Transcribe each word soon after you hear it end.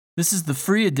This is the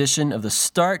free edition of the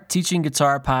Start Teaching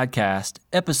Guitar podcast,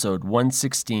 episode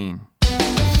 116.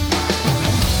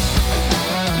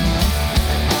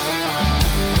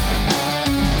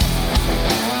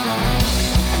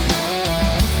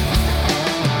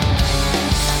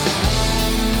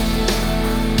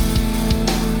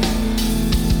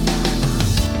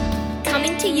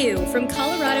 Coming to you from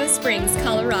Colorado Springs,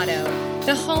 Colorado,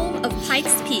 the home of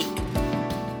Pikes Peak.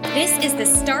 This is the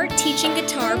Start Teaching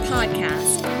Guitar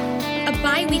podcast, a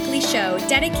bi-weekly show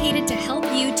dedicated to help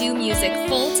you do music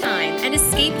full-time and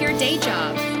escape your day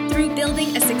job through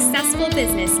building a successful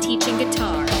business teaching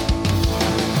guitar.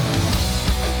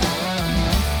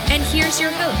 And here's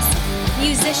your host,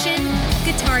 musician,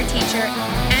 guitar teacher,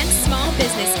 and small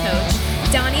business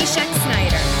coach, Donnie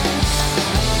Scheck-Snyder.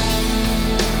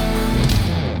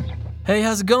 Hey,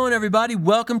 how's it going, everybody?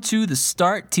 Welcome to the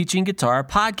Start Teaching Guitar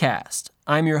podcast.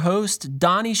 I'm your host,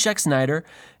 Donnie Scheck-Snyder,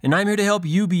 and I'm here to help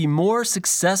you be more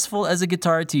successful as a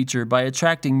guitar teacher by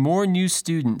attracting more new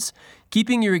students,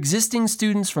 keeping your existing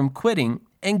students from quitting,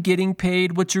 and getting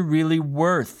paid what you're really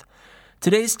worth.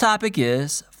 Today's topic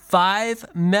is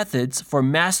 5 methods for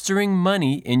mastering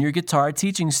money in your guitar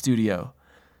teaching studio.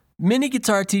 Many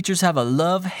guitar teachers have a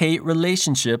love-hate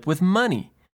relationship with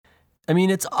money. I mean,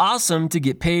 it's awesome to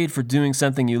get paid for doing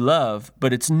something you love,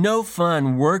 but it's no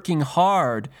fun working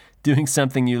hard doing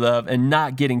something you love and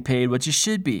not getting paid what you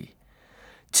should be.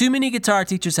 Too many guitar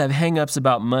teachers have hang-ups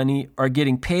about money, are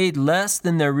getting paid less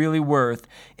than they're really worth,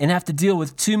 and have to deal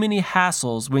with too many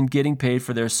hassles when getting paid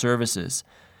for their services.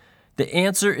 The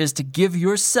answer is to give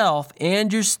yourself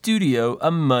and your studio a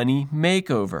money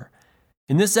makeover.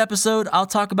 In this episode, I'll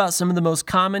talk about some of the most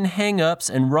common hang-ups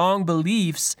and wrong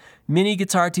beliefs many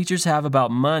guitar teachers have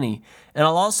about money, and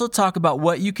I'll also talk about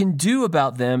what you can do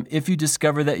about them if you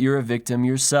discover that you're a victim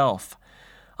yourself.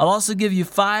 I'll also give you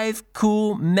 5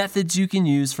 cool methods you can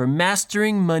use for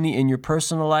mastering money in your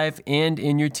personal life and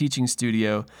in your teaching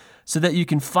studio so that you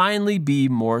can finally be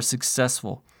more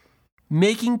successful.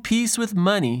 Making peace with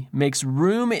money makes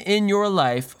room in your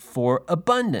life for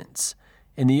abundance.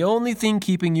 And the only thing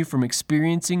keeping you from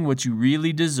experiencing what you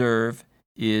really deserve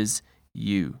is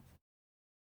you.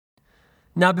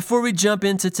 Now, before we jump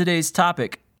into today's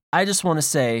topic, I just want to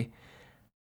say,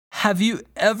 have you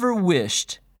ever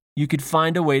wished you could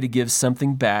find a way to give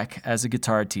something back as a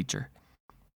guitar teacher?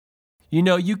 You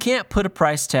know, you can't put a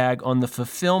price tag on the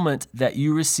fulfillment that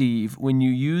you receive when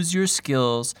you use your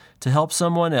skills to help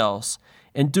someone else,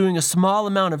 and doing a small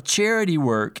amount of charity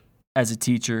work as a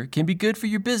teacher can be good for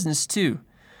your business too.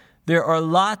 There are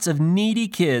lots of needy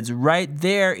kids right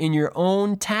there in your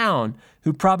own town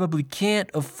who probably can't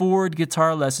afford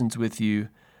guitar lessons with you,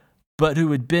 but who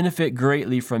would benefit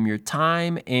greatly from your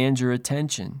time and your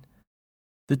attention.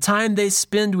 The time they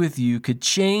spend with you could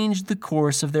change the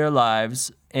course of their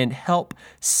lives and help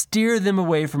steer them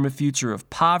away from a future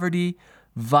of poverty,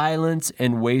 violence,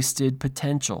 and wasted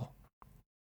potential.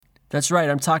 That's right,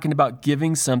 I'm talking about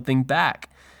giving something back.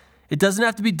 It doesn't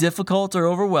have to be difficult or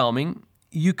overwhelming.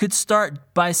 You could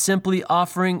start by simply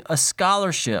offering a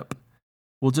scholarship.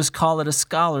 We'll just call it a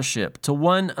scholarship to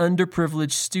one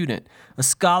underprivileged student. A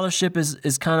scholarship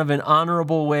is kind of an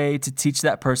honorable way to teach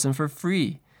that person for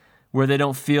free, where they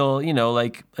don't feel,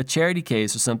 like a charity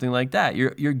case or something like that.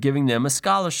 You're giving them a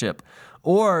scholarship.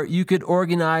 Or you could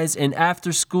organize an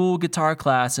after-school guitar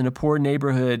class in a poor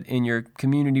neighborhood in your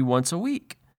community once a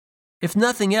week. If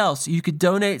nothing else, you could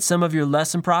donate some of your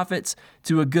lesson profits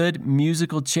to a good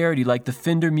musical charity like the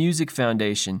Fender Music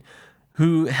Foundation,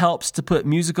 who helps to put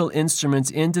musical instruments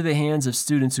into the hands of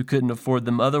students who couldn't afford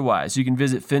them otherwise. You can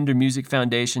visit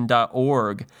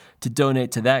fendermusicfoundation.org to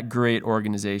donate to that great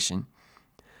organization.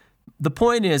 The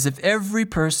point is, if every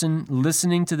person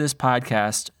listening to this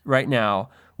podcast right now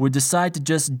would decide to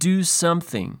just do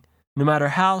something, no matter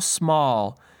how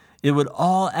small, it would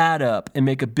all add up and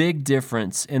make a big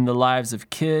difference in the lives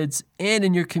of kids and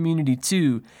in your community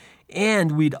too.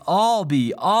 And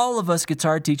all of us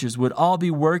guitar teachers would all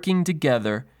be working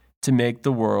together to make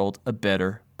the world a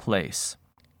better place.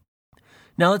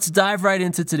 Now let's dive right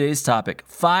into today's topic,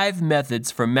 5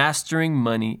 methods for mastering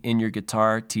money in your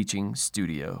guitar teaching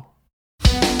studio.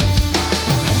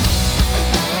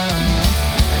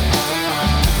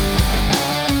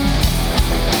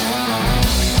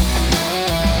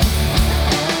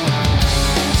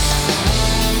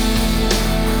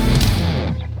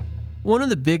 One of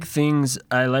the big things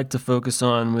I like to focus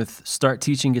on with Start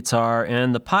Teaching Guitar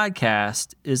and the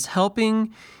podcast is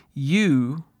helping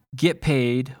you get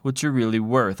paid what you're really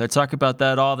worth. I talk about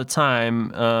that all the time,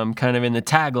 kind of in the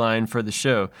tagline for the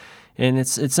show. And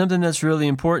it's something that's really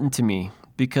important to me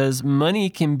because money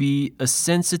can be a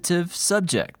sensitive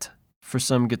subject for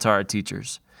some guitar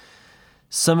teachers.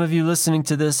 Some of you listening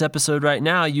to this episode right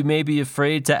now, you may be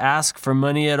afraid to ask for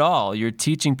money at all. You're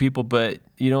teaching people, but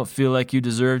you don't feel like you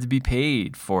deserve to be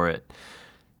paid for it.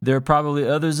 There are probably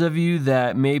others of you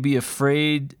that may be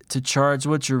afraid to charge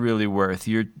what you're really worth.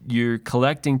 You're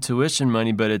collecting tuition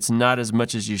money, but it's not as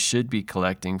much as you should be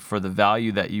collecting for the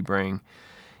value that you bring.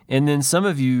 And then some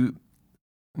of you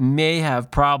may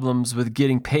have problems with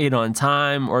getting paid on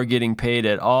time or getting paid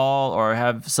at all, or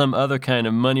have some other kind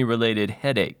of money-related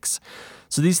headaches.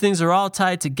 So these things are all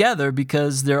tied together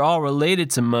because they're all related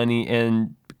to money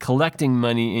and collecting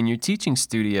money in your teaching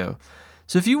studio.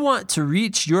 So if you want to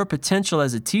reach your potential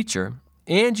as a teacher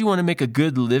and you want to make a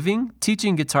good living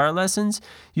teaching guitar lessons,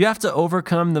 you have to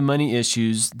overcome the money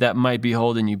issues that might be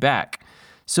holding you back.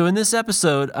 So in this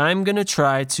episode, I'm going to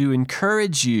try to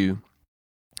encourage you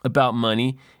about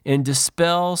money and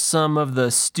dispel some of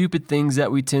the stupid things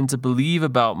that we tend to believe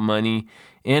about money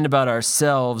and about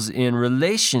ourselves in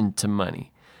relation to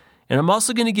money. And I'm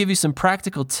also going to give you some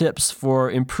practical tips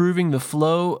for improving the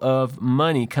flow of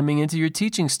money coming into your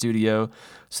teaching studio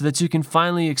so that you can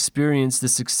finally experience the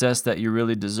success that you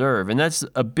really deserve. And that's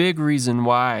a big reason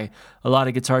why a lot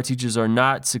of guitar teachers are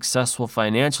not successful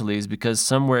financially, is because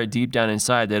somewhere deep down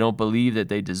inside they don't believe that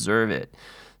they deserve it.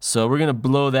 So we're going to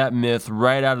blow that myth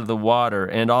right out of the water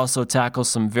and also tackle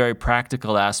some very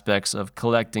practical aspects of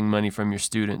collecting money from your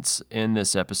students in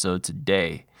this episode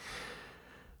today.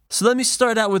 So let me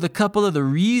start out with a couple of the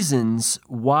reasons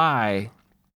why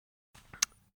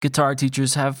guitar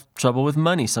teachers have trouble with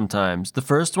money sometimes. The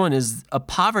first one is a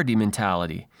poverty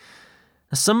mentality.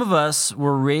 Now, some of us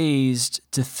were raised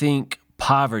to think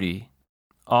poverty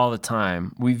all the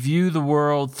time. We view the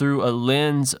world through a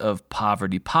lens of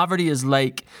poverty. Poverty is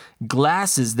like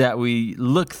glasses that we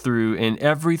look through, and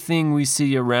everything we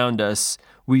see around us,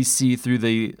 we see through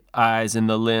the eyes and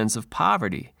the lens of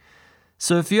poverty.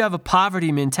 So if you have a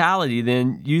poverty mentality,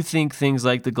 then you think things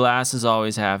like the glass is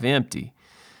always half empty.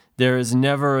 There is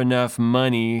never enough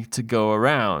money to go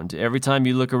around. Every time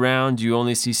you look around, you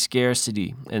only see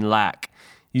scarcity and lack.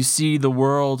 You see the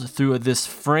world through this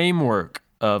framework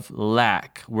of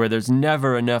lack, where there's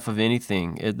never enough of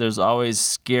anything. There's always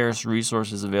scarce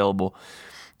resources available.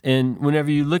 And whenever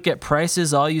you look at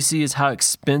prices, all you see is how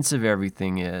expensive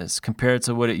everything is compared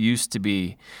to what it used to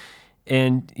be.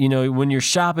 And, when you're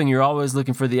shopping, you're always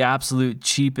looking for the absolute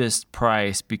cheapest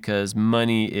price because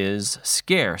money is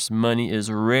scarce. Money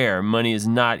is rare. Money is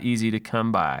not easy to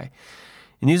come by.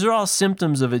 And these are all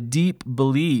symptoms of a deep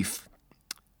belief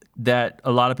that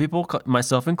a lot of people,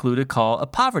 myself included, call a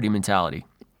poverty mentality.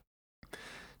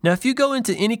 Now, if you go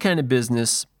into any kind of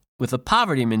business with a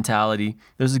poverty mentality,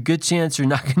 there's a good chance you're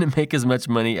not going to make as much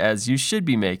money as you should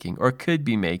be making or could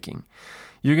be making.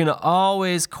 You're going to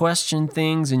always question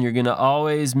things, and you're going to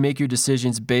always make your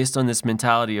decisions based on this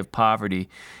mentality of poverty,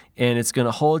 and it's going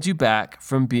to hold you back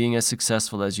from being as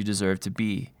successful as you deserve to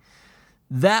be.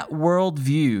 That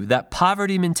worldview, that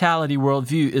poverty mentality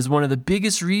worldview, is one of the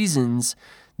biggest reasons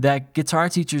that guitar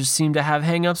teachers seem to have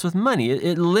hang-ups with money.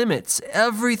 It limits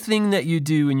everything that you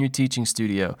do in your teaching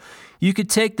studio. You could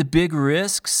take the big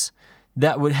risks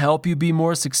that would help you be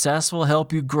more successful,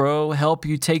 help you grow, help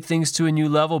you take things to a new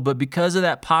level. But because of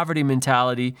that poverty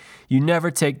mentality, you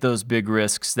never take those big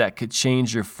risks that could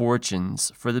change your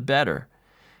fortunes for the better.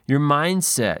 Your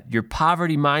mindset, your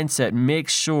poverty mindset,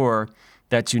 makes sure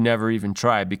that you never even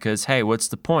try because, hey, what's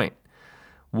the point?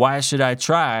 Why should I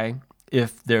try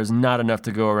if there's not enough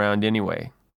to go around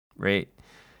anyway, right?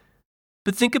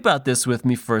 But think about this with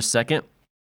me for a second.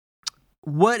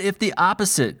 What if the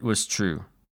opposite was true?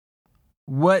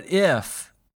 What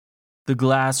if the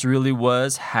glass really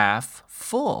was half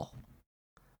full?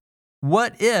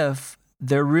 What if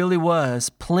there really was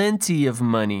plenty of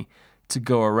money to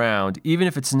go around, even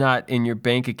if it's not in your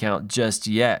bank account just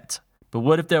yet? But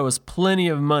what if there was plenty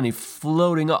of money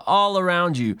floating all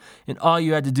around you and all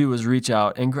you had to do was reach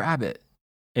out and grab it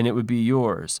and it would be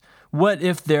yours? What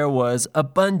if there was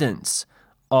abundance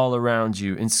all around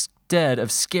you instead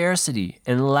of scarcity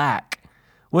and lack?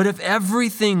 What if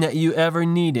everything that you ever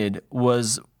needed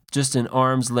was just an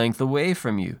arm's length away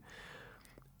from you?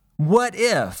 What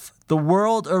if the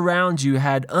world around you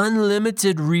had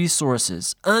unlimited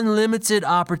resources, unlimited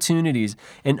opportunities,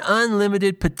 and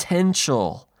unlimited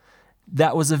potential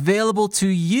that was available to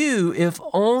you if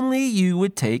only you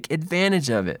would take advantage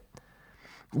of it?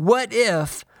 What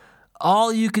if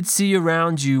all you could see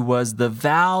around you was the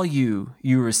value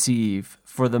you receive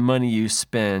for the money you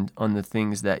spend on the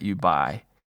things that you buy?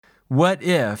 What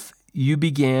if you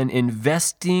began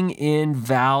investing in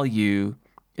value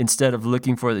instead of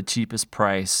looking for the cheapest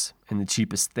price and the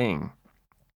cheapest thing?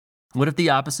 What if the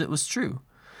opposite was true?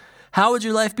 How would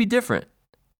your life be different?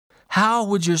 How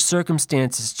would your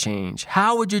circumstances change?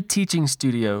 How would your teaching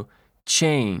studio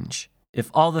change if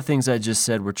all the things I just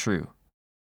said were true?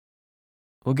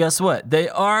 Well, guess what? They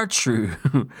are true.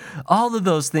 All of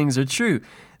those things are true.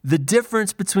 The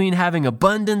difference between having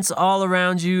abundance all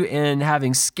around you and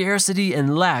having scarcity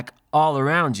and lack all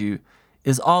around you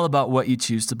is all about what you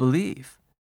choose to believe.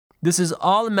 This is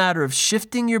all a matter of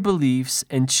shifting your beliefs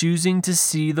and choosing to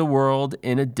see the world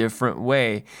in a different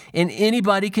way. And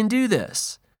anybody can do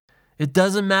this. It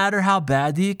doesn't matter how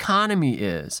bad the economy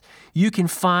is. You can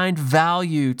find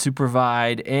value to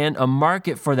provide and a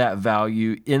market for that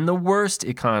value in the worst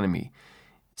economy.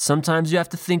 Sometimes you have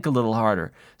to think a little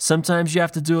harder. Sometimes you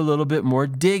have to do a little bit more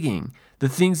digging. The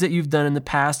things that you've done in the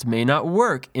past may not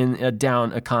work in a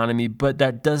down economy, but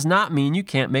that does not mean you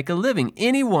can't make a living.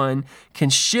 Anyone can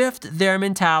shift their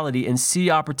mentality and see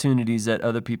opportunities that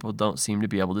other people don't seem to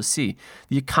be able to see.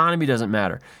 The economy doesn't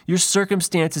matter. Your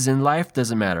circumstances in life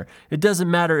doesn't matter. It doesn't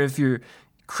matter if you're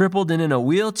crippled and in a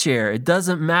wheelchair. It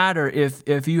doesn't matter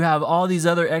if you have all these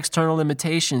other external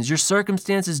limitations. Your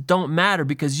circumstances don't matter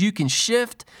because you can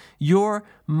shift your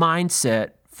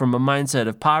mindset from a mindset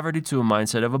of poverty to a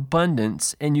mindset of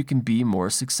abundance, and you can be more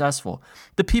successful.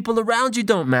 The people around you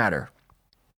don't matter.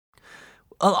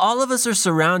 All of us are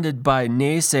surrounded by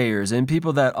naysayers and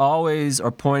people that always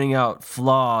are pointing out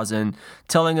flaws and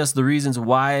telling us the reasons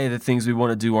why the things we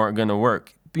want to do aren't going to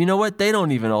work. But you know what? They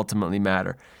don't even ultimately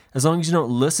matter. As long as you don't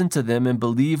listen to them and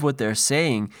believe what they're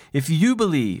saying, if you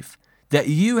believe that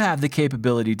you have the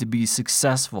capability to be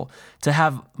successful, to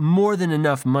have more than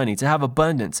enough money, to have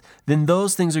abundance, then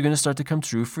those things are going to start to come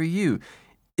true for you.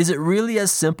 Is it really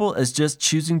as simple as just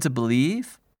choosing to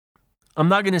believe? I'm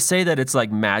not going to say that it's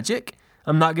like magic.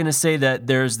 I'm not going to say that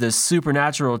there's this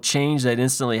supernatural change that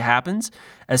instantly happens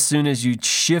as soon as you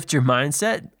shift your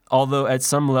mindset, although at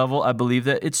some level I believe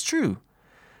that it's true.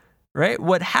 Right?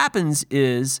 What happens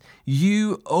is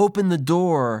you open the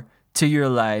door to your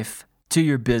life, to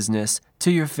your business,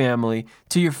 to your family,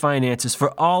 to your finances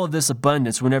for all of this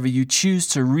abundance whenever you choose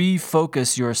to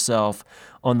refocus yourself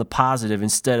on the positive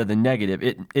instead of the negative.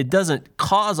 It doesn't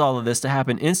cause all of this to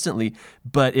happen instantly,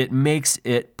 but it makes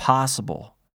it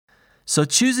possible. So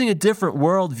choosing a different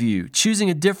worldview, choosing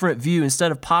a different view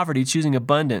instead of poverty, choosing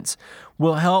abundance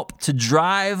will help to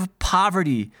drive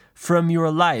poverty from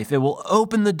your life. It will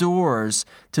open the doors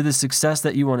to the success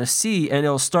that you want to see, and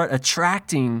it'll start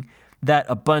attracting that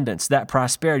abundance, that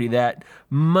prosperity, that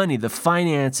money, the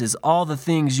finances, all the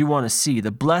things you want to see,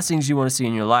 the blessings you want to see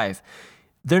in your life.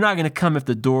 They're not going to come if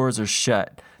the doors are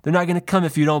shut. They're not going to come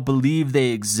if you don't believe they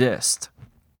exist.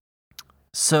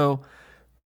 So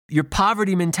your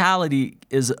poverty mentality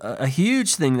is a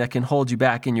huge thing that can hold you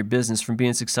back in your business from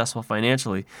being successful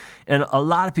financially. And a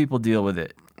lot of people deal with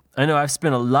it. I know I've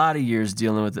spent a lot of years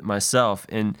dealing with it myself.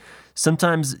 And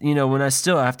sometimes, when I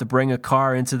still have to bring a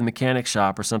car into the mechanic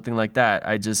shop or something like that,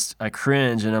 I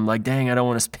cringe and I'm like, dang, I don't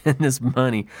want to spend this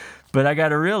money. But I got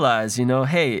to realize,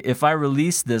 hey, if I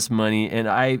release this money and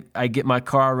I get my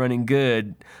car running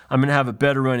good, I'm going to have a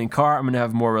better running car. I'm going to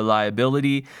have more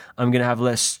reliability. I'm going to have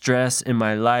less stress in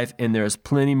my life. And there's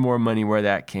plenty more money where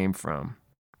that came from,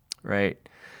 right?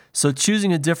 So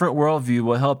choosing a different worldview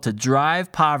will help to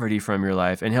drive poverty from your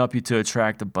life and help you to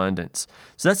attract abundance.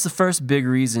 So that's the first big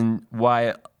reason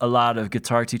why a lot of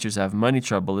guitar teachers have money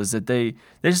trouble is that they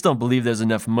just don't believe there's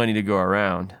enough money to go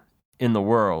around in the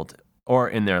world or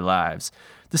in their lives.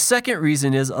 The second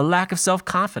reason is a lack of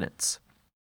self-confidence.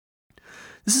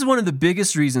 This is one of the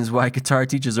biggest reasons why guitar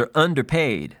teachers are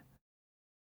underpaid.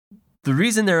 The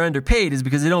reason they're underpaid is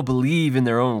because they don't believe in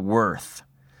their own worth.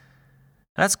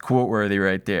 That's quote-worthy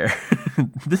right there.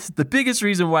 The biggest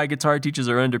reason why guitar teachers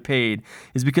are underpaid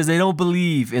is because they don't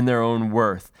believe in their own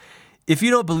worth. If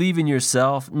you don't believe in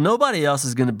yourself, nobody else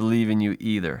is going to believe in you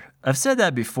either. I've said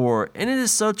that before, and it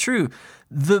is so true.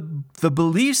 The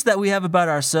beliefs that we have about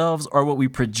ourselves are what we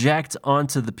project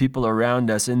onto the people around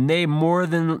us, and they more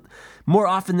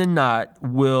often than not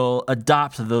will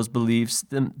adopt those beliefs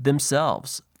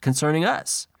themselves concerning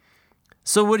us.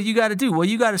 So what do you got to do? Well,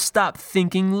 you got to stop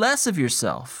thinking less of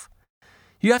yourself.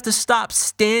 You have to stop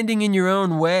standing in your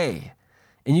own way.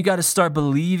 And you got to start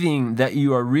believing that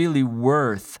you are really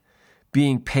worth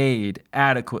being paid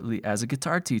adequately as a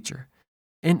guitar teacher.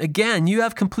 And again, you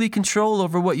have complete control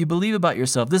over what you believe about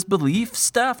yourself. This belief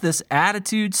stuff, this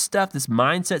attitude stuff, this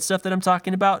mindset stuff that I'm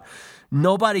talking about,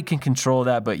 nobody can control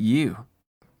that but you.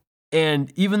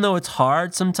 And even though it's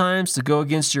hard sometimes to go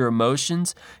against your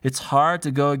emotions, it's hard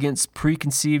to go against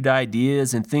preconceived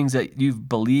ideas and things that you've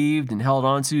believed and held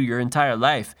on to your entire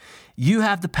life, you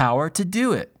have the power to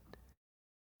do it.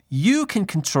 You can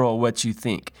control what you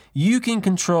think. You can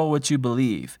control what you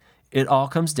believe. It all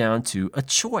comes down to a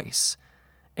choice.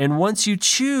 And once you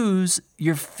choose,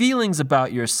 your feelings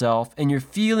about yourself and your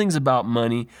feelings about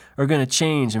money are going to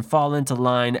change and fall into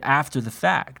line after the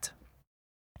fact.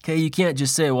 Okay, you can't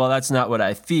just say, well, that's not what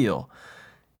I feel,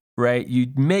 right? You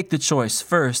make the choice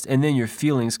first, and then your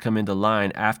feelings come into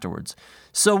line afterwards.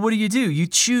 So what do? You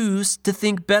choose to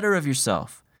think better of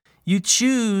yourself. You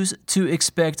choose to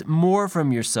expect more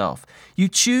from yourself. You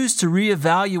choose to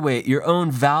reevaluate your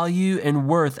own value and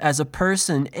worth as a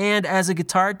person and as a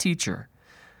guitar teacher.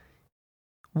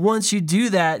 Once you do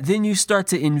that, then you start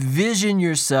to envision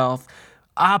yourself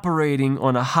operating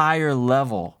on a higher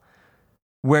level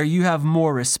where you have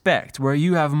more respect, where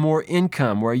you have more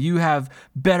income, where you have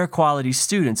better quality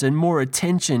students and more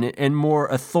attention and more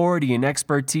authority and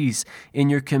expertise in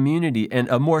your community and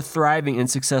a more thriving and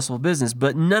successful business.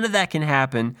 But none of that can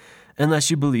happen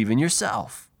unless you believe in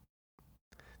yourself.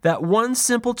 That one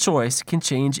simple choice can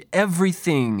change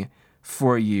everything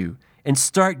for you and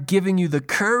start giving you the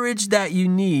courage that you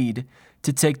need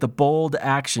to take the bold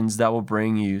actions that will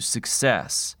bring you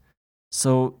success.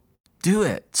 So do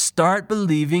it. Start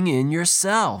believing in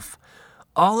yourself.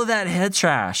 All of that head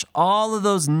trash, all of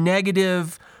those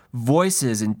negative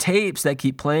voices and tapes that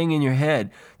keep playing in your head,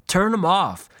 turn them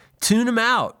off. Tune them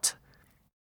out.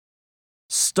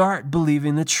 Start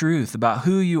believing the truth about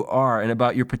who you are and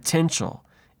about your potential,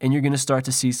 and you're going to start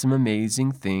to see some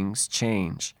amazing things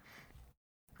change.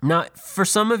 Now, for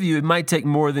some of you, it might take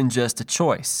more than just a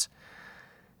choice.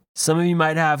 Some of you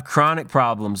might have chronic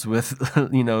problems with,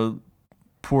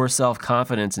 poor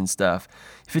self-confidence and stuff.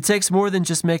 If it takes more than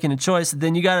just making a choice,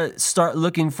 then you got to start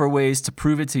looking for ways to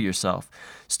prove it to yourself.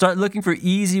 Start looking for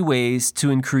easy ways to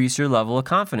increase your level of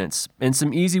confidence. And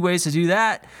some easy ways to do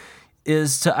that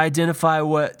is to identify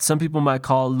what some people might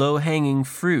call low-hanging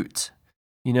fruit.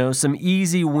 Some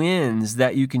easy wins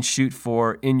that you can shoot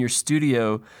for in your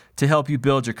studio to help you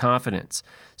build your confidence.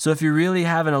 So if you're really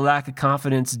having a lack of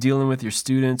confidence dealing with your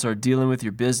students or dealing with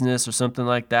your business or something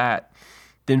like that,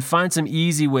 then find some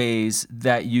easy ways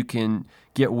that you can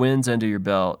get wins under your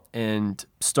belt and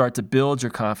start to build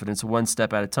your confidence one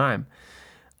step at a time.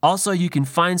 Also, you can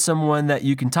find someone that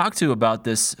you can talk to about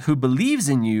this who believes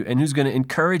in you and who's going to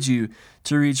encourage you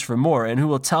to reach for more and who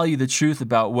will tell you the truth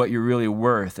about what you're really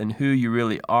worth and who you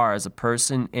really are as a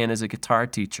person and as a guitar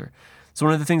teacher. So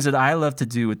one of the things that I love to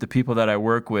do with the people that I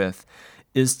work with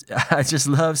is I just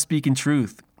love speaking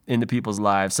truth into people's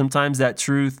lives. Sometimes that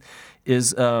truth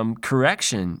is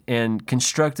correction and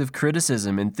constructive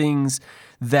criticism and things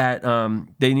that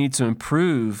they need to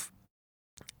improve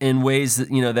in ways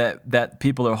that that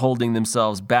people are holding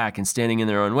themselves back and standing in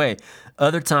their own way.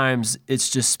 Other times it's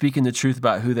just speaking the truth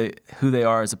about who they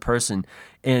are as a person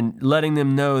and letting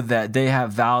them know that they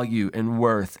have value and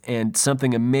worth and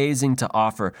something amazing to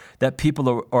offer that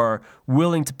people are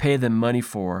willing to pay them money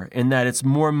for, and that it's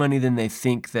more money than they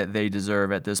think that they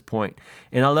deserve at this point.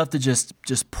 And I love to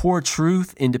just pour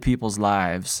truth into people's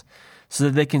lives so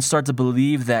that they can start to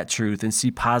believe that truth and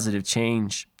see positive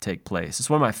change take place. It's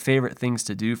one of my favorite things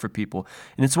to do for people,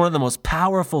 and it's one of the most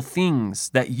powerful things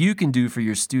that you can do for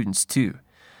your students too.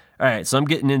 All right, so I'm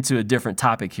getting into a different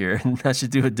topic here, and I should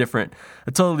do a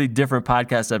totally different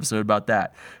podcast episode about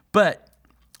that. But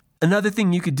another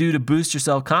thing you could do to boost your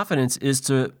self-confidence is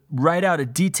to write out a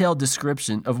detailed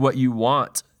description of what you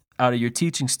want out of your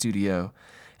teaching studio,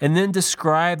 and then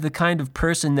describe the kind of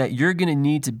person that you're going to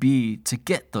need to be to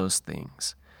get those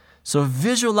things. So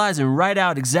visualize and write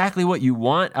out exactly what you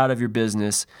want out of your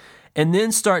business, and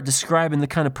then start describing the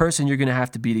kind of person you're going to have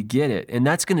to be to get it. And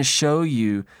that's going to show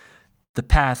you the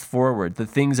path forward, the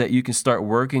things that you can start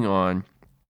working on,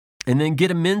 and then get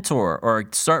a mentor or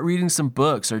start reading some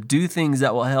books or do things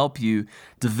that will help you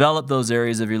develop those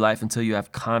areas of your life until you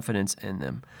have confidence in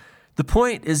them. The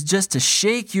point is just to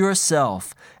shake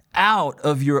yourself out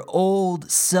of your old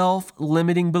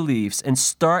self-limiting beliefs and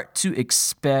start to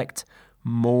expect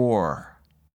more.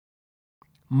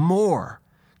 More.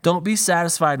 Don't be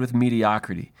satisfied with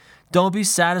mediocrity. Don't be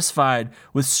satisfied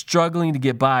with struggling to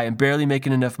get by and barely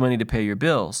making enough money to pay your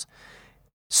bills.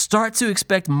 Start to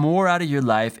expect more out of your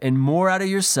life and more out of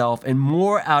yourself and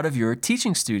more out of your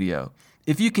teaching studio.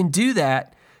 If you can do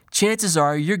that, chances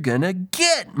are you're going to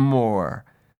get more.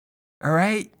 All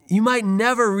right? You might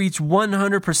never reach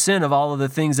 100% of all of the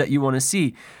things that you want to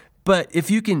see, but if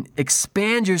you can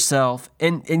expand yourself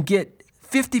and get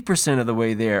 50% of the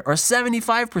way there or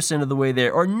 75% of the way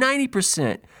there or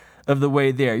 90% of the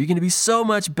way there, you're going to be so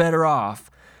much better off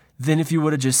than if you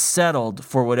would have just settled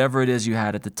for whatever it is you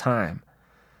had at the time.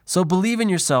 So believe in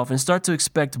yourself and start to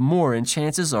expect more, and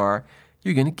chances are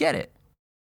you're going to get it.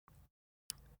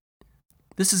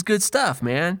 This is good stuff,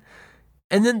 man.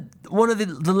 And then one of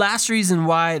the last reason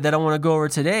why that I want to go over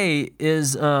today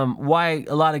is why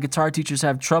a lot of guitar teachers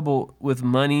have trouble with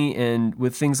money and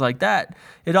with things like that.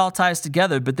 It all ties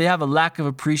together, but they have a lack of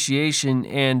appreciation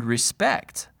and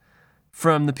respect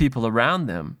from the people around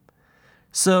them.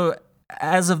 So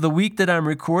as of the week that I'm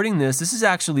recording this is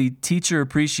actually Teacher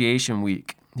Appreciation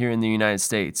Week here in the United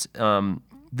States.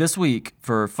 This week,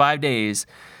 for 5 days,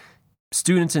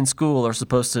 students in school are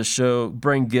supposed to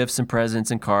bring gifts and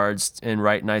presents and cards and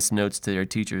write nice notes to their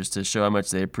teachers to show how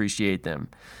much they appreciate them.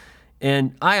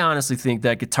 And I honestly think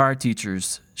that guitar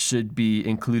teachers should be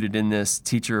included in this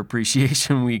Teacher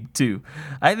Appreciation Week too.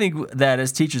 I think that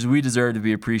as teachers, we deserve to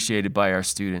be appreciated by our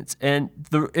students. And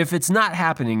if it's not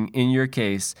happening in your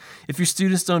case, if your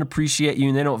students don't appreciate you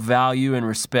and they don't value and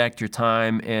respect your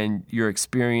time and your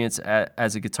experience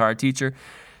as a guitar teacher,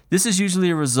 this is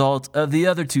usually a result of the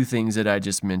other two things that I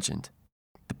just mentioned: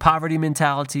 the poverty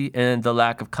mentality and the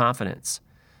lack of confidence.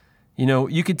 You know,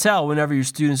 you can tell whenever your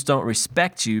students don't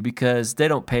respect you because they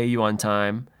don't pay you on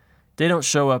time. They don't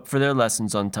show up for their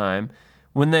lessons on time.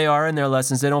 When they are in their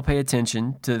lessons, they don't pay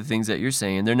attention to the things that you're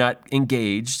saying. They're not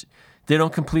engaged. They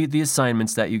don't complete the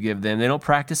assignments that you give them. They don't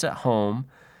practice at home.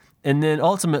 And then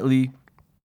ultimately,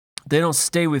 they don't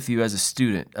stay with you as a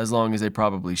student as long as they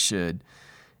probably should.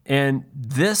 And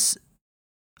this,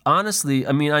 honestly,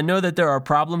 I mean, I know that there are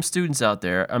problem students out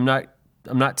there. I'm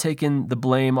not taking the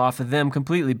blame off of them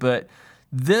completely, but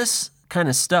this kind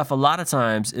of stuff a lot of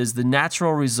times is the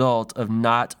natural result of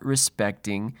not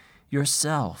respecting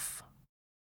yourself.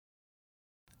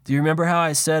 Do you remember how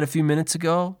I said a few minutes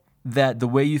ago that the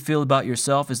way you feel about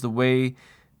yourself is the way,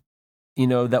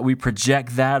 that we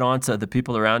project that onto the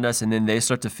people around us, and then they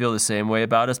start to feel the same way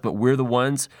about us, but we're the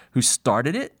ones who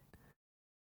started it?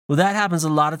 Well, that happens a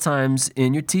lot of times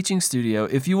in your teaching studio.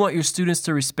 If you want your students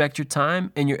to respect your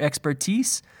time and your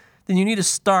expertise, then you need to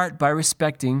start by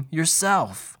respecting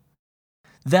yourself.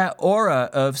 That aura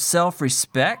of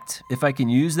self-respect, if I can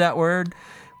use that word,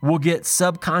 will get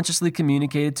subconsciously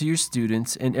communicated to your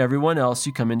students and everyone else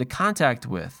you come into contact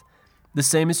with. The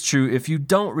same is true if you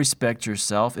don't respect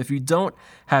yourself, if you don't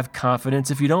have confidence,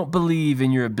 if you don't believe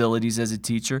in your abilities as a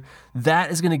teacher.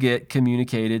 That is going to get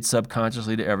communicated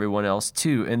subconsciously to everyone else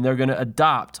too, and they're going to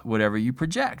adopt whatever you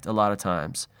project a lot of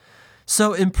times.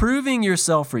 So improving your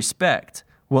self-respect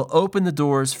will open the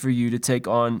doors for you to take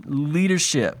on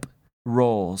leadership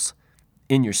roles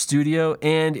in your studio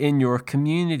and in your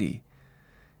community.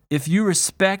 If you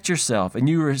respect yourself and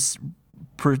you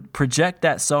project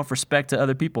that self-respect to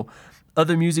other people,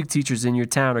 other music teachers in your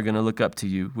town are going to look up to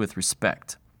you with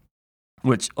respect,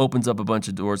 which opens up a bunch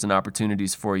of doors and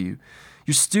opportunities for you.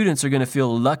 Your students are going to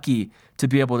feel lucky to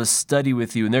be able to study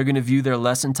with you, and they're going to view their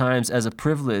lesson times as a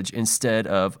privilege instead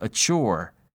of a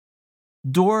chore.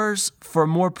 Doors for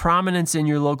more prominence in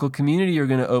your local community are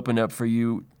going to open up for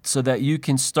you so that you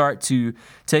can start to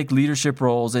take leadership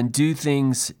roles and do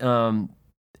things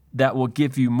that will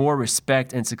give you more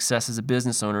respect and success as a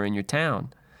business owner in your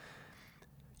town.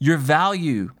 Your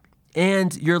value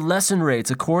and your lesson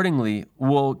rates accordingly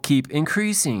will keep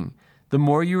increasing. The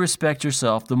more you respect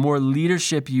yourself, the more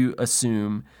leadership you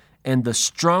assume, and the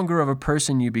stronger of a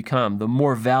person you become, the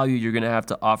more value you're going to have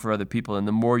to offer other people, and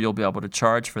the more you'll be able to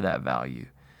charge for that value.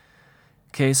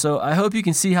 Okay, so I hope you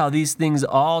can see how these things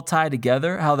all tie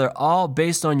together, how they're all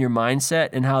based on your mindset,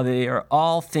 and how they are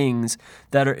all things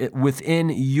that are within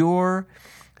your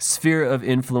sphere of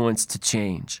influence to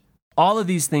change. All of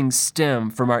these things stem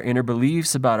from our inner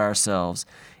beliefs about ourselves.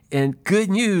 And good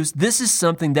news, this is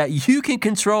something that you can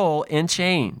control and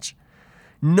change.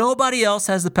 Nobody else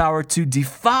has the power to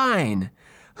define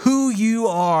who you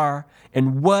are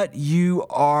and what you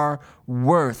are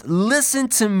worth. Listen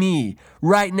to me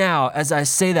right now as I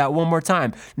say that one more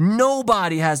time.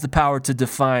 Nobody has the power to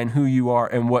define who you are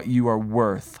and what you are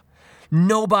worth.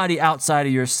 Nobody outside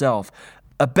of yourself.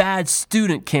 A bad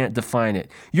student can't define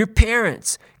it. Your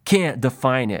parents can't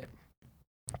define it.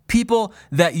 People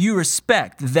that you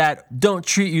respect that don't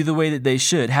treat you the way that they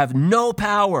should have no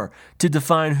power to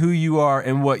define who you are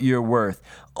and what you're worth.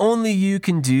 Only you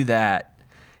can do that.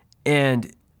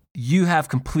 And you have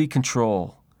complete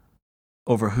control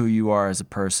over who you are as a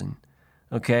person.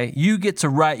 Okay? You get to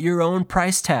write your own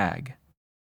price tag.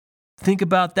 Think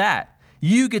about that.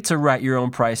 You get to write your own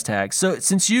price tag. So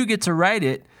since you get to write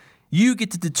it, you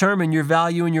get to determine your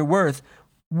value and your worth.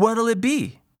 What'll it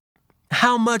be?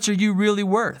 How much are you really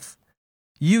worth?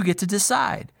 You get to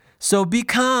decide. So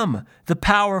become the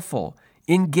powerful,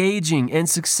 engaging, and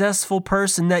successful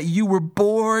person that you were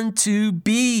born to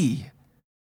be.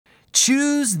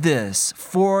 Choose this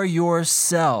for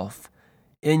yourself.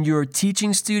 and your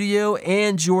teaching studio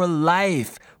and your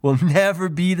life will never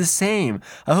be the same.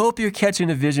 I hope you're catching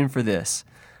a vision for this.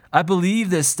 I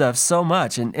believe this stuff so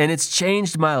much, and it's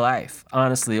changed my life,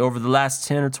 honestly, over the last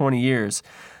 10 or 20 years.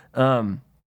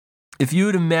 If you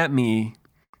would have met me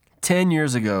 10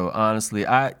 years ago, honestly,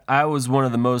 I was one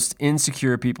of the most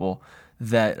insecure people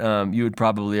that you would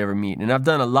probably ever meet. And I've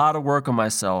done a lot of work on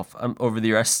myself over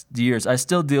the years. I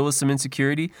still deal with some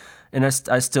insecurity, and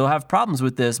I still have problems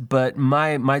with this, but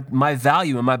my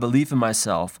value and my belief in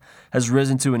myself has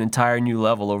risen to an entire new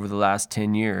level over the last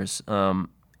 10 years.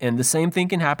 And the same thing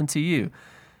can happen to you.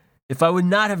 If I would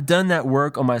not have done that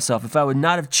work on myself, if I would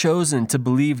not have chosen to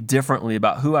believe differently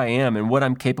about who I am and what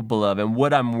I'm capable of and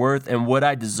what I'm worth and what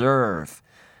I deserve,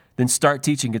 then Start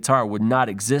Teaching Guitar would not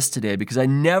exist today, because I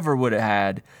never would have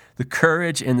had the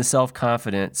courage and the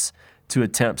self-confidence to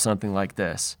attempt something like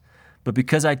this. But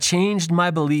because I changed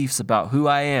my beliefs about who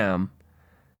I am,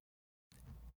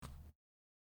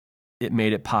 it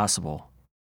made it possible.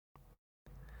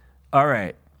 All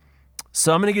right.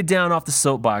 So I'm going to get down off the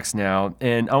soapbox now,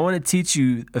 and I want to teach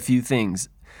you a few things.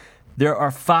 There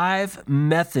are 5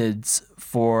 methods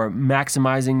for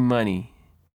maximizing money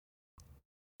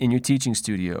in your teaching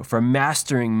studio, for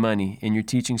mastering money in your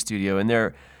teaching studio. And there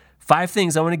are 5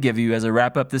 things I want to give you as I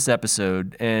wrap up this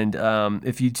episode. And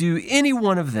if you do any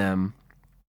one of them,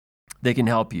 they can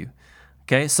help you.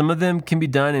 Okay? Some of them can be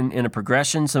done in a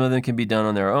progression. Some of them can be done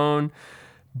on their own.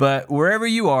 But wherever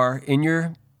you are in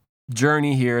your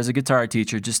journey here as a guitar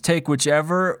teacher, just take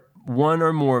whichever one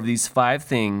or more of these 5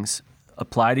 things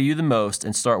apply to you the most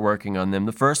and start working on them.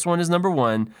 The first one is number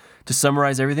 1, to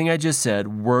summarize everything I just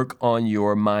said, work on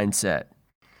your mindset.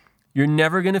 You're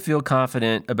never going to feel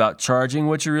confident about charging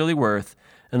what you're really worth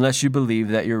unless you believe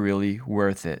that you're really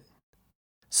worth it.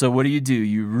 So what do?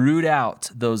 You root out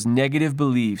those negative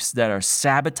beliefs that are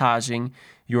sabotaging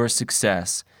your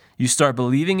success. You start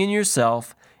believing in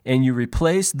yourself, and you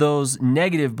replace those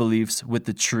negative beliefs with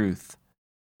the truth.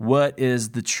 What is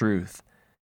the truth?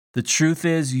 The truth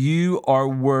is you are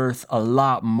worth a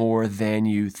lot more than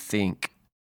you think.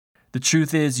 The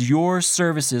truth is your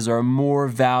services are more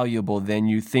valuable than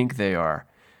you think they are.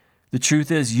 The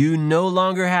truth is you no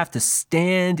longer have to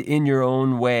stand in your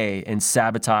own way and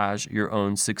sabotage your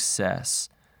own success.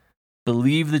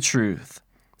 Believe the truth.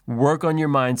 Work on your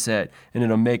mindset, and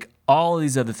it'll make all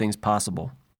these other things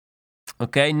possible.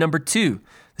 Okay, number 2,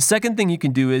 the second thing you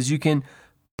can do is you can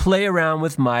play around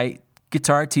with my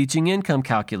guitar teaching income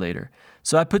calculator.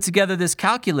 So I put together this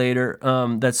calculator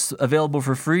that's available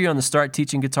for free on the Start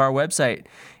Teaching Guitar website,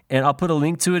 and I'll put a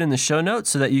link to it in the show notes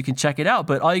so that you can check it out.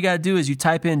 But all you got to do is you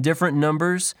type in different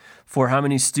numbers for how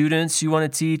many students you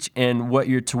want to teach and what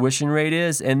your tuition rate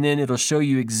is, and then it'll show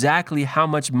you exactly how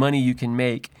much money you can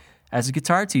make as a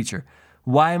guitar teacher.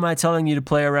 Why am I telling you to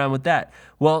play around with that?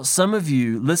 Well, some of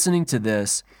you listening to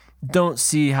this don't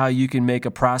see how you can make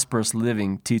a prosperous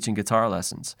living teaching guitar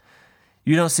lessons.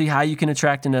 You don't see how you can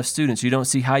attract enough students. You don't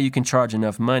see how you can charge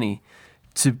enough money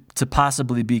to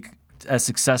possibly be as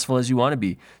successful as you want to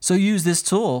be. So use this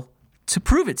tool to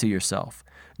prove it to yourself.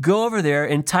 Go over there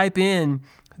and type in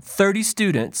 30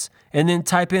 students and then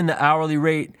type in the hourly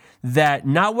rate, that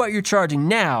not what you're charging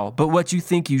now, but what you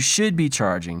think you should be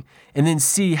charging, and then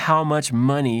see how much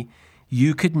money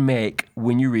you could make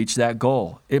when you reach that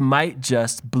goal. It might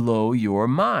just blow your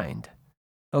mind.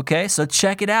 Okay, so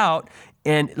check it out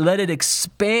and let it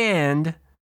expand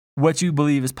what you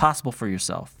believe is possible for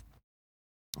yourself.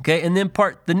 Okay, and then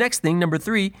the next thing, number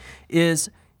 3, is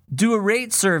do a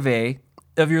rate survey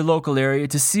of your local area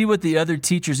to see what the other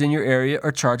teachers in your area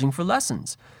are charging for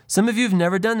lessons. Some of you have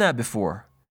never done that before.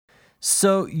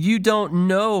 So you don't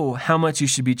know how much you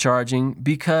should be charging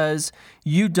because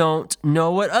you don't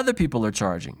know what other people are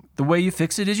charging. The way you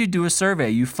fix it is you do a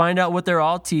survey. You find out what they're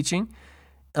all teaching,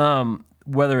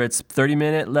 whether it's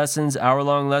 30-minute lessons,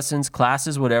 hour-long lessons,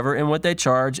 classes, whatever, and what they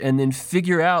charge, and then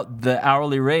figure out the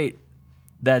hourly rate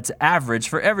that's average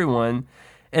for everyone,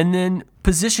 and then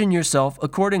position yourself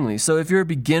accordingly. So if you're a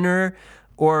beginner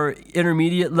or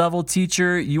intermediate level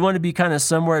teacher, you want to be kind of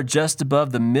somewhere just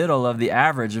above the middle of the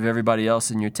average of everybody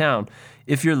else in your town.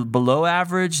 If you're below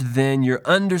average, then you're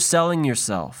underselling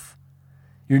yourself.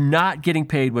 You're not getting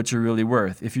paid what you're really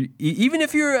worth. Even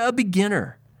if you're a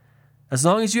beginner, as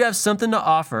long as you have something to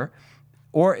offer,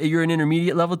 or you're an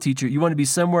intermediate level teacher, you want to be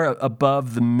somewhere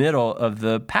above the middle of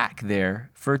the pack there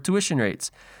for tuition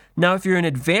rates. Now, if you're an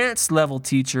advanced level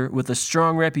teacher with a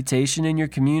strong reputation in your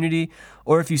community,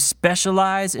 or if you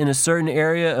specialize in a certain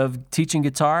area of teaching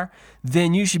guitar,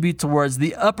 then you should be towards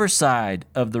the upper side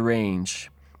of the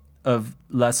range of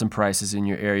lesson prices in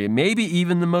your area, maybe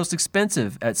even the most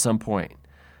expensive at some point.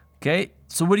 Okay?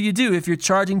 So what do you do if you're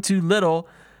charging too little?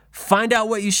 Find out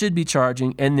what you should be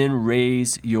charging and then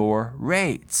raise your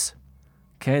rates.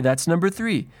 Okay, that's number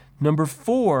 3. Number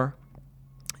 4,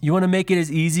 you want to make it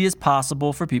as easy as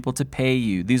possible for people to pay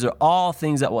you. These are all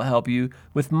things that will help you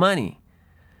with money.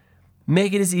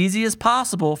 Make it as easy as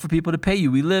possible for people to pay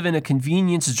you. We live in a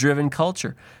convenience-driven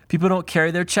culture. People don't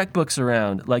carry their checkbooks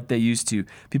around like they used to.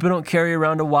 People don't carry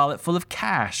around a wallet full of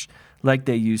cash like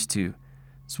they used to.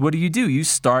 So what do? You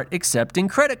start accepting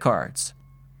credit cards.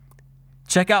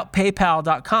 Check out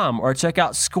PayPal.com or check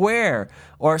out Square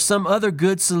or some other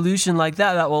good solution like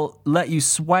that will let you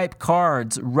swipe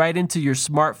cards right into your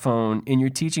smartphone in your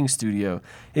teaching studio.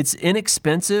 It's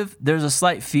inexpensive. There's a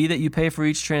slight fee that you pay for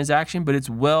each transaction, but it's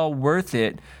well worth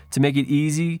it to make it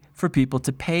easy for people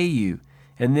to pay you.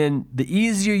 And then the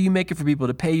easier you make it for people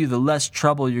to pay you, the less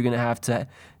trouble you're going to have to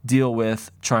deal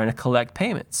with trying to collect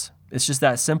payments. It's just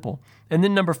that simple. And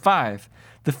then number 5,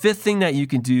 the 5th thing that you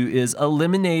can do is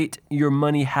eliminate your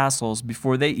money hassles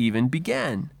before they even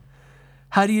begin.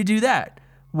 How do you do that?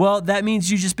 Well, that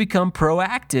means you just become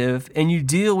proactive and you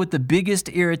deal with the biggest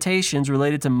irritations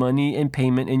related to money and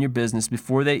payment in your business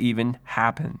before they even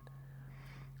happen.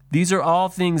 These are all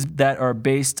things that are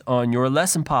based on your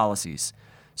lesson policies.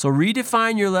 So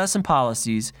redefine your lesson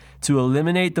policies to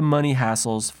eliminate the money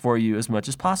hassles for you as much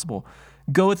as possible.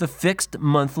 Go with a fixed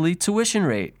monthly tuition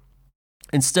rate.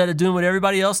 Instead of doing what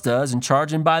everybody else does and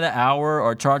charging by the hour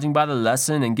or charging by the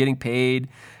lesson and getting paid,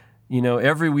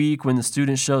 every week when the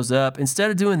student shows up,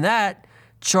 instead of doing that,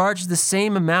 charge the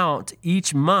same amount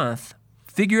each month.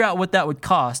 Figure out what that would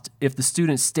cost if the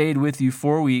student stayed with you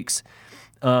 4 weeks,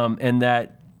 and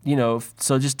that,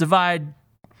 so just divide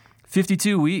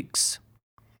 52 weeks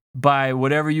by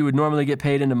whatever you would normally get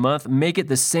paid in a month. Make it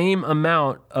the same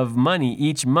amount of money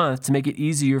each month to make it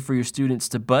easier for your students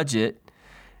to budget,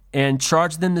 and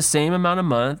charge them the same amount a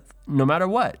month no matter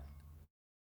what,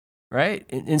 right?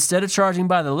 Instead of charging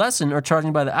by the lesson or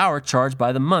charging by the hour, charge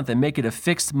by the month and make it a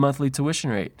fixed monthly tuition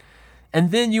rate.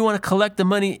 And then you want to collect the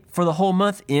money for the whole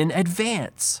month in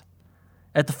advance.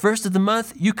 At the first of the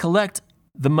month, you collect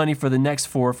the money for the next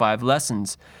 4 or 5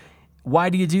 lessons. Why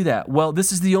do you do that? Well,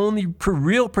 this is the only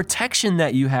real protection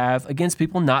that you have against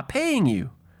people not paying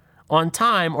you on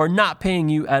time or not paying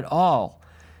you at all.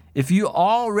 If you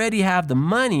already have the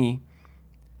money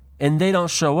and they don't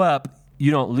show up, you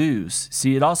don't lose.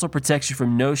 See, it also protects you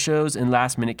from no-shows and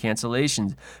last-minute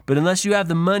cancellations. But unless you have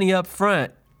the money up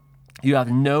front, you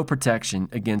have no protection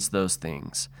against those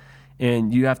things.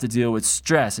 And you have to deal with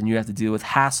stress, and you have to deal with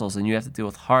hassles, and you have to deal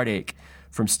with heartache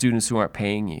from students who aren't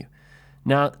paying you.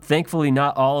 Now, thankfully,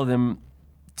 not all of them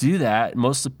do that.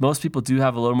 Most people do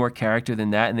have a little more character than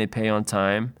that, and they pay on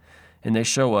time, and they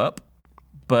show up.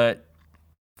 But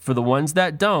for the ones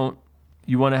that don't,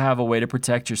 you want to have a way to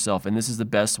protect yourself, and this is the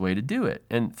best way to do it.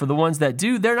 And for the ones that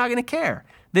do, they're not going to care.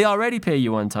 They already pay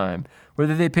you on time.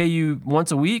 Whether they pay you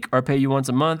once a week or pay you once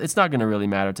a month, it's not going to really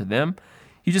matter to them.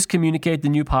 You just communicate the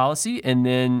new policy, and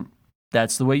then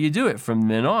that's the way you do it from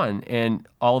then on. And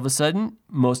all of a sudden,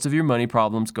 most of your money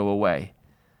problems go away.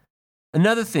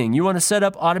 Another thing, you want to set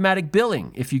up automatic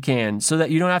billing if you can, so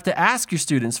that you don't have to ask your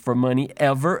students for money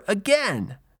ever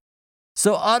again.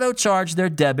 So auto charge their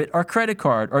debit or credit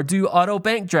card, or do auto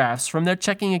bank drafts from their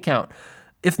checking account.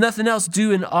 If nothing else,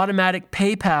 do an automatic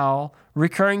PayPal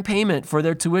recurring payment for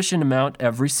their tuition amount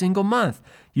every single month.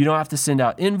 You don't have to send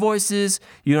out invoices.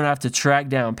 You don't have to track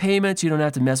down payments. You don't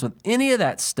have to mess with any of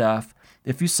that stuff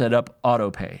if you set up auto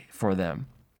pay for them.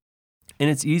 And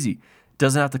it's easy. It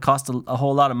doesn't have to cost a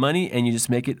whole lot of money, and you just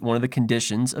make it one of the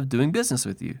conditions of doing business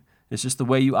with you. It's just the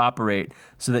way you operate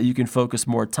so that you can focus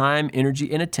more time, energy,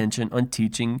 and attention on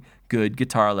teaching good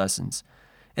guitar lessons.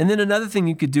 And then another thing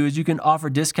you could do is you can offer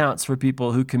discounts for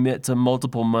people who commit to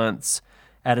multiple months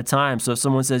at a time. So if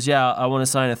someone says, yeah, I want to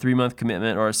sign a 3-month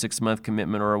commitment or a 6-month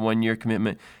commitment or a 1-year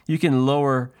commitment, you can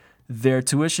lower their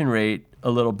tuition rate a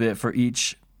little bit for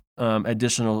each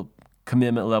additional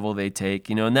commitment level they take,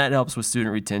 and that helps with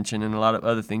student retention and a lot of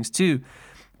other things too.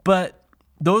 But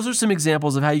those are some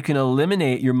examples of how you can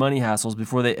eliminate your money hassles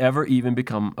before they ever even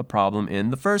become a problem in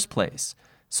the first place.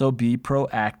 So be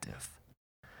proactive.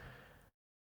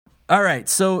 All right,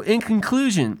 so in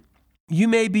conclusion, you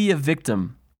may be a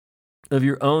victim of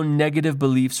your own negative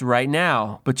beliefs right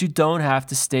now, but you don't have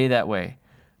to stay that way.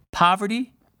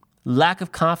 Poverty, lack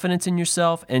of confidence in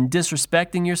yourself, and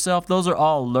disrespecting yourself, those are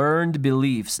all learned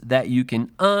beliefs that you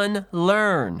can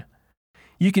unlearn.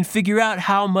 You can figure out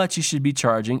how much you should be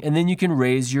charging, and then you can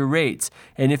raise your rates.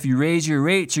 And if you raise your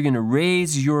rates, you're going to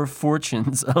raise your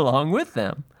fortunes along with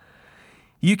them.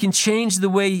 You can change the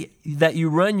way that you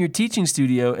run your teaching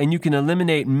studio, and you can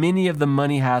eliminate many of the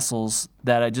money hassles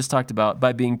that I just talked about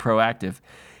by being proactive.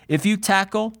 If you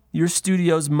tackle your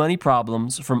studio's money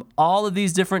problems from all of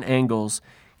these different angles,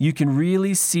 you can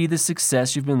really see the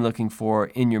success you've been looking for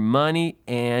in your money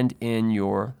and in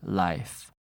your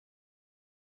life.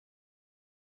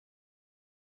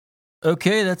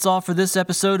 Okay, that's all for this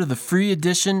episode of the free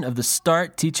edition of the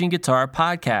Start Teaching Guitar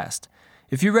podcast.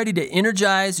 If you're ready to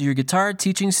energize your guitar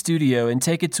teaching studio and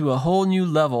take it to a whole new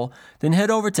level, then head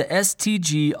over to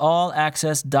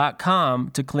stgallaccess.com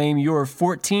to claim your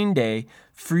 14-day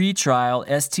free trial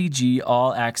STG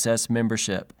All Access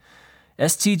membership.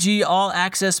 STG All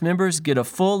Access members get a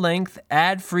full-length,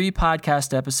 ad-free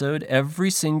podcast episode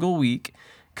every single week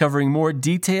covering more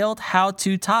detailed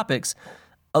how-to topics,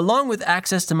 along with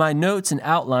access to my notes and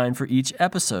outline for each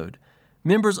episode.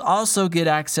 Members also get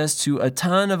access to a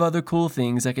ton of other cool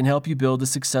things that can help you build a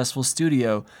successful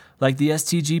studio, like the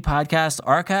STG Podcast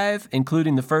Archive,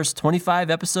 including the first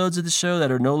 25 episodes of the show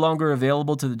that are no longer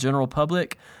available to the general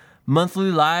public,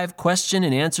 monthly live question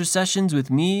and answer sessions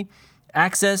with me,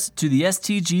 access to the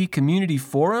STG community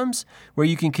forums, where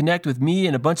you can connect with me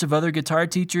and a bunch of other guitar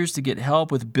teachers to get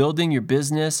help with building your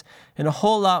business, and a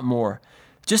whole lot more.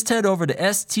 Just head over to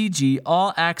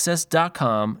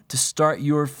stgallaccess.com to start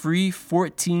your free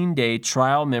 14-day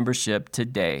trial membership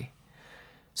today.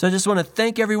 So I just want to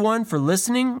thank everyone for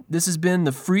listening. This has been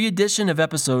the free edition of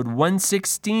episode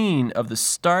 116 of the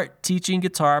Start Teaching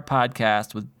Guitar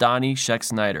podcast with Donnie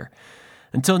Scheck-Snyder.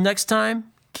 Until next time,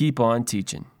 keep on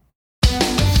teaching.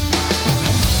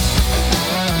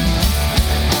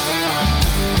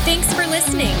 Thanks for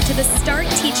listening to the Start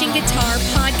Teaching Guitar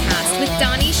podcast with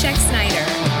Donnie Scheck-Snyder.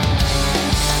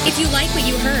 If you like what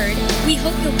you heard, we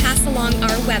hope you'll pass along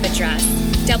our web address,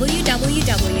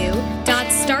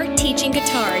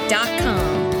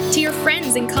 www.startteachingguitar.com, to your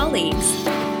friends and colleagues.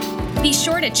 Be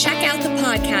sure to check out the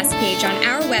podcast page on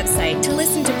our website to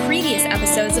listen to previous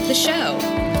episodes of the show.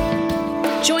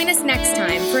 Join us next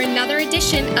time for another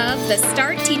edition of the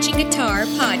Start Teaching Guitar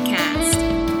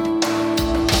podcast.